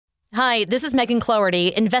Hi, this is Megan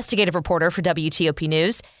Cloherty, investigative reporter for WTOP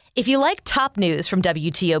News. If you like top news from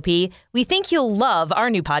WTOP, we think you'll love our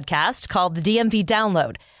new podcast called The DMV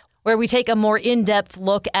Download, where we take a more in-depth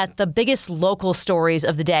look at the biggest local stories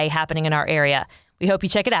of the day happening in our area. We hope you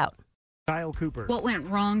check it out. Kyle Cooper. What went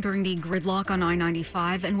wrong during the gridlock on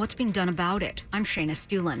I-95 and what's being done about it? I'm Shayna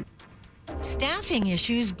Stulin. Staffing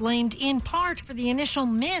issues blamed in part for the initial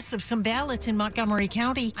miss of some ballots in Montgomery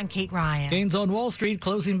County. I'm Kate Ryan. Gains on Wall Street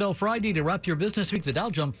closing bell Friday to wrap your business week. The Dow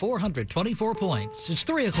jumped 424 points. It's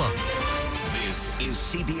 3 o'clock. This is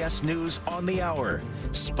CBS News on the Hour,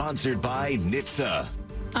 sponsored by NHTSA.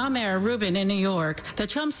 I'm Mayor Rubin in New York. The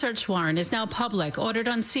Trump search warrant is now public, ordered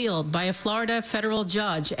unsealed by a Florida federal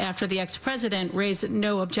judge after the ex-president raised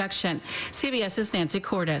no objection. CBS's Nancy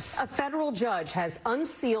Cordes. A federal judge has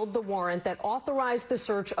unsealed the warrant that authorized the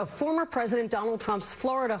search of former President Donald Trump's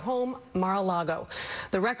Florida home, Mar-a-Lago.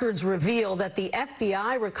 The records reveal that the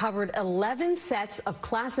FBI recovered 11 sets of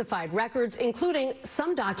classified records, including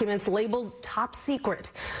some documents labeled top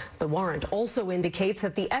secret. The warrant also indicates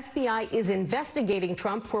that the FBI is investigating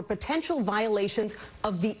Trump for potential violations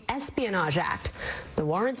of the Espionage Act. The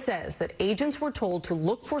warrant says that agents were told to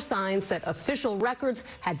look for signs that official records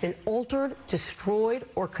had been altered, destroyed,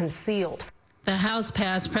 or concealed. The House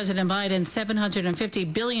passed President Biden's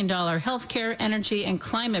 $750 billion health care, energy, and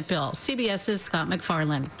climate bill. CBS's Scott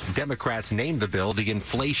McFarland. Democrats named the bill the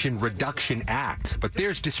Inflation Reduction Act, but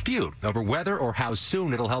there's dispute over whether or how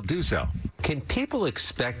soon it'll help do so. Can people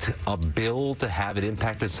expect a bill to have an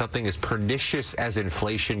impact on something as pernicious as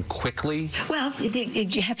inflation quickly? Well,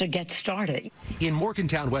 you have to get started. In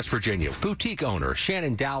Morgantown, West Virginia, boutique owner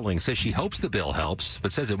Shannon Dowling says she hopes the bill helps,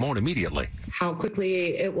 but says it won't immediately. How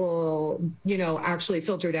quickly it will, actually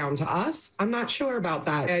filter down to us, I'm not sure about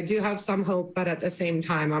that. I do have some hope, but at the same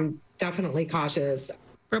time, I'm definitely cautious.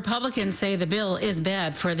 Republicans say the bill is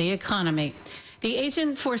bad for the economy. The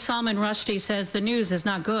agent for Salman Rushdie says the news is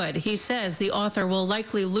not good. He says the author will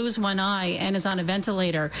likely lose one eye and is on a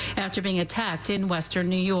ventilator after being attacked in Western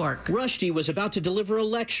New York. Rushdie was about to deliver a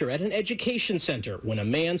lecture at an education center when a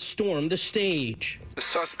man stormed the stage. The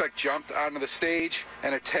suspect jumped onto the stage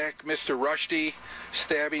and attacked Mr. Rushdie,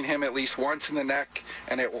 stabbing him at least once in the neck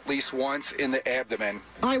and at least once in the abdomen.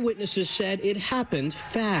 Eyewitnesses said it happened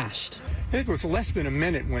fast. It was less than a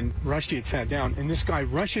minute when Rushdie had sat down, and this guy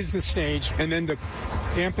rushes the stage, and then the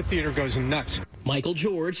amphitheater goes nuts. Michael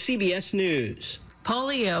George, CBS News.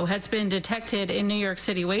 Polio has been detected in New York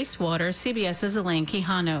City wastewater. CBS's Elaine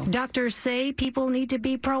Quijano. Doctors say people need to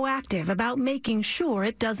be proactive about making sure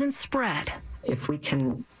it doesn't spread. If we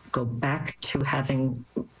can go back to having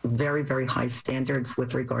very, very high standards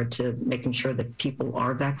with regard to making sure that people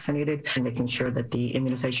are vaccinated and making sure that the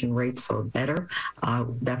immunization rates are better,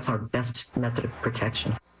 that's our best method of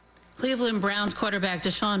protection. Cleveland Browns quarterback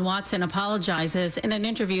Deshaun Watson apologizes in an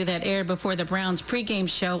interview that aired before the Browns pregame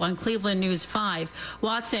show on Cleveland News 5.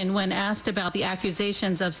 Watson, when asked about the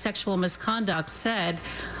accusations of sexual misconduct, said,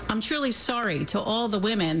 "I'm truly sorry to all the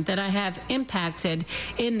women that I have impacted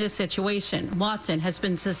in this situation." Watson has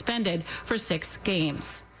been suspended for 6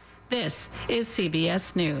 games. This is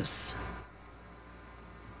CBS News.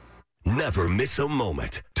 Never miss a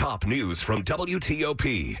moment. Top news from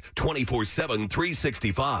WTOP 24/7,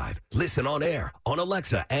 365. Listen on air, on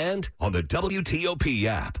Alexa, and on the WTOP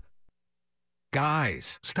app.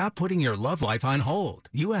 Guys, stop putting your love life on hold.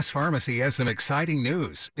 U.S. Pharmacy has some exciting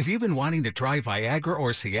news. If you've been wanting to try Viagra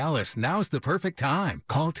or Cialis, now's the perfect time.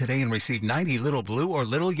 Call today and receive 90 little blue or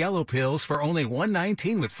little yellow pills for only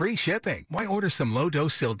 $119 with free shipping. Why order some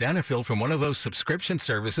low-dose sildenafil from one of those subscription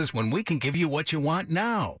services when we can give you what you want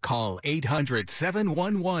now? Call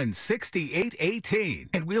 800-711-6818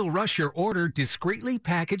 and we'll rush your order discreetly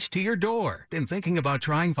packaged to your door. Been thinking about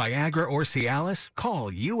trying Viagra or Cialis?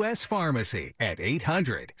 Call U.S. Pharmacy at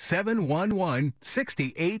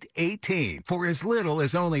 800-711-6818 for as little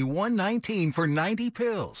as only $119 for 90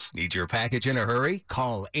 pills. Need your package in a hurry?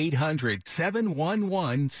 Call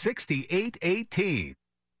 800-711-6818.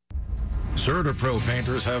 CertaPro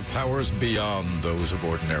painters have powers beyond those of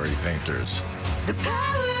ordinary painters. The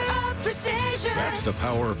power of precision. That's the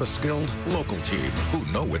power of a skilled local team who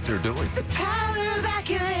know what they're doing. The power of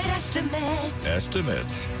accurate estimates.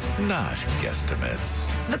 Estimates, not guesstimates.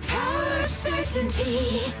 The power of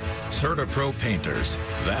certainty. CertaPro painters.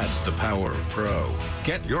 That's the power of pro.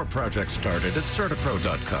 Get your project started at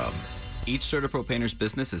CertaPro.com. Each CertaPro painter's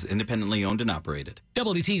business is independently owned and operated.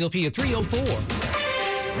 WTOP at 3:04.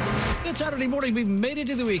 Good Saturday morning. We made it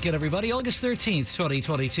to the weekend, everybody. August 13th,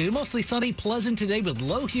 2022. Mostly sunny, pleasant today with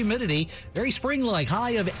low humidity. Very spring-like.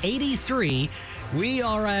 High of 83. We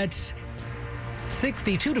are at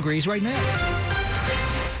 62 degrees right now.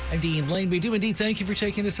 I'm Dean Lane. We do indeed thank you for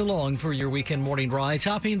taking us along for your weekend morning ride.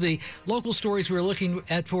 Topping the local stories we're looking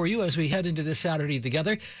at for you as we head into this Saturday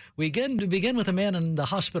together. We begin with a man in the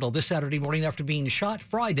hospital this Saturday morning after being shot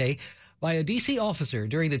Friday by a D.C. officer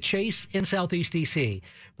during the chase in Southeast D.C.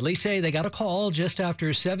 Police say they got a call just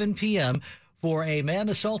after 7 p.m. for a man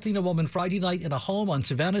assaulting a woman Friday night in a home on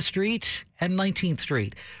Savannah Street and 19th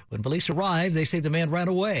Street. When police arrived, they say the man ran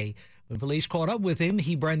away. When police caught up with him,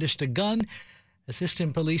 he brandished a gun.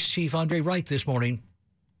 Assistant Police Chief Andre Wright this morning.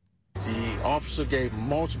 The officer gave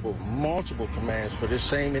multiple commands for this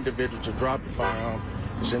same individual to drop the firearm.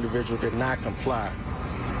 This individual did not comply.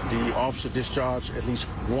 The officer discharged at least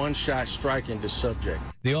one shot, striking the subject.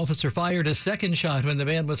 The officer fired a second shot when the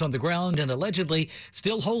man was on the ground and allegedly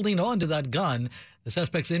still holding on to that gun. The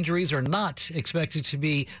suspect's injuries are not expected to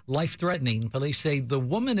be life-threatening. Police say the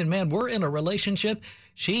woman and man were in a relationship.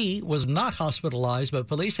 She was not hospitalized, but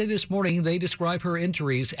police say this morning they describe her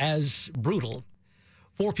injuries as brutal.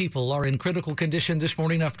 4 people are in critical condition this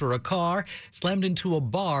morning after a car slammed into a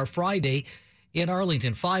bar Friday in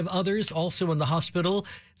Arlington. 5 others also in the hospital,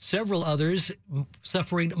 several others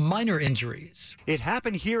suffering minor injuries. It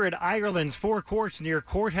happened here at Ireland's Four Courts near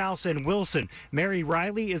Courthouse and Wilson. Mary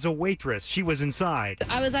Riley is a waitress. She was inside.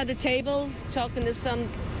 I was at the table talking to some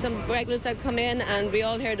regulars that come in, and we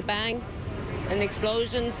all heard a bang, an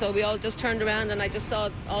explosion, so we all just turned around and I just saw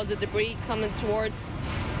all the debris coming towards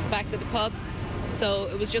the back of the pub. So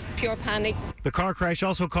it was just pure panic. The car crash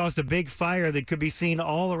also caused a big fire that could be seen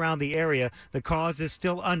all around the area. The cause is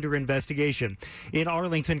still under investigation. In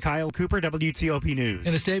Arlington, Kyle Cooper, WTOP News.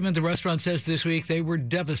 In a statement, the restaurant says this week they were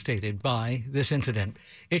devastated by this incident.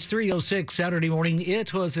 It's 3:06 Saturday morning.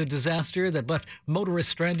 It was a disaster that left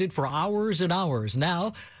motorists stranded for hours and hours.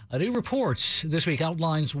 Now, a new report this week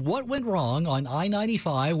outlines what went wrong on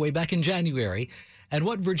I-95 way back in January and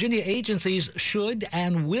what Virginia agencies should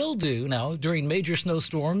and will do now during major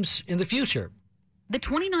snowstorms in the future. The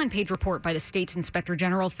 29-page report by the state's inspector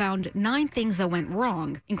general found 9 things that went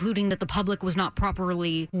wrong, including that the public was not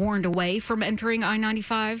properly warned away from entering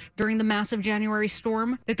I-95 during the massive January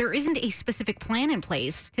storm, that there isn't a specific plan in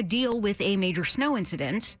place to deal with a major snow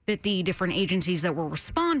incident, that the different agencies that were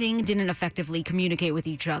responding didn't effectively communicate with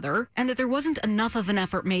each other, and that there wasn't enough of an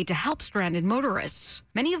effort made to help stranded motorists,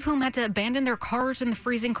 many of whom had to abandon their cars in the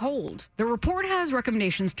freezing cold. The report has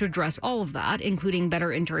recommendations to address all of that, including better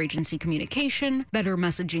interagency communication, better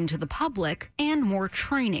messaging to the public, and more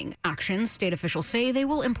training. Actions state officials say they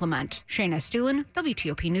will implement. Shayna Stulin,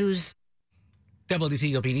 WTOP News.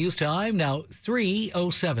 WTOP News time, now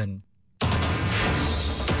 3:07.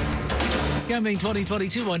 Campaign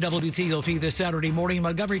 2022 on WTOP this Saturday morning.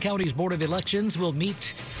 Montgomery County's Board of Elections will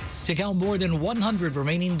meet to count more than 100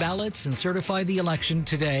 remaining ballots and certify the election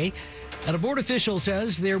today. And a board official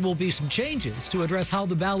says there will be some changes to address how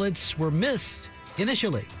the ballots were missed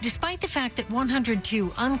initially. Despite the fact that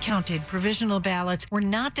 102 uncounted provisional ballots were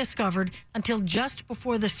not discovered until just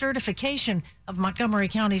before the certification of Montgomery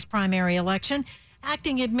County's primary election,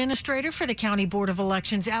 Acting Administrator for the County Board of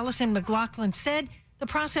Elections, Allison McLaughlin, said the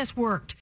process worked.